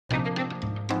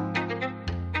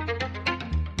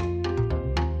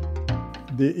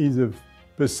There is a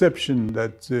perception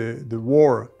that the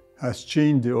war has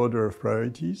changed the order of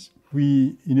priorities.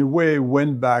 We, in a way,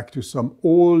 went back to some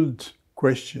old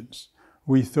questions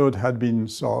we thought had been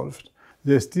solved.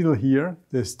 They're still here,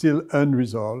 they're still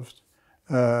unresolved,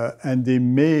 and they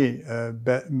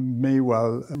may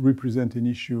well represent an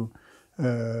issue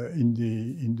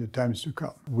in the times to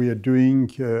come. We are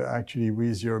doing, actually,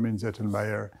 with Jerome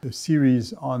Zettelmeier, a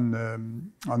series on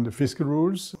the fiscal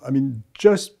rules. I mean,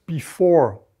 just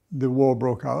before the war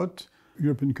broke out, the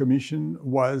European Commission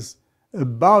was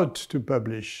about to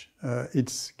publish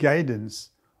its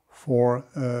guidance for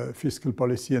fiscal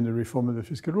policy and the reform of the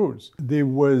fiscal rules. There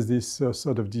was this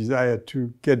sort of desire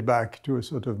to get back to a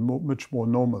sort of much more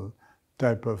normal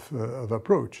type of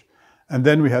approach. And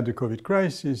then we had the COVID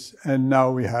crisis, and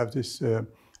now we have this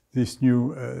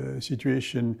new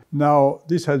situation. Now,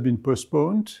 this has been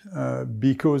postponed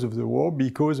because of the war,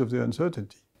 because of the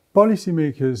uncertainty.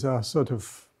 Policymakers are sort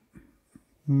of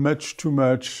much too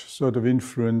much sort of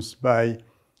influenced by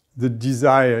the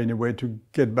desire, in a way, to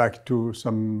get back to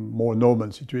some more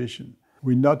normal situation.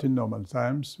 We're not in normal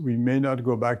times. We may not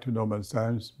go back to normal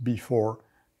times before,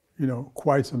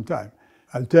 quite some time.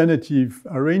 Alternative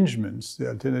arrangements, the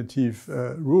alternative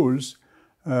rules,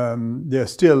 they're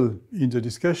still in the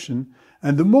discussion.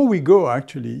 And the more we go,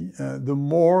 actually, the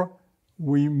more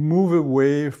we move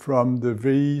away from the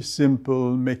very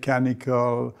simple,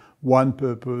 mechanical,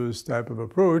 one-purpose type of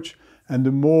approach, and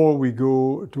the more we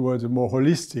go towards a more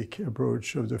holistic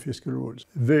approach of the fiscal rules.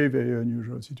 Very, very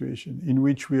unusual situation in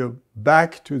which we are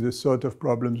back to the sort of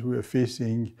problems we were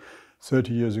facing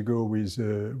 30 years ago with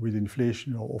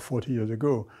inflation, or 40 years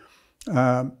ago.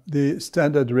 The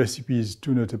standard recipes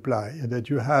do not apply, and that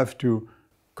you have to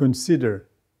consider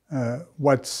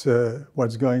what's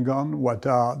going on, what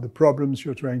are the problems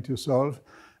you're trying to solve,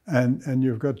 and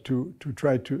you've got to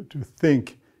try to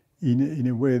think in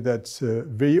a way that's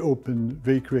very open,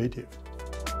 very creative.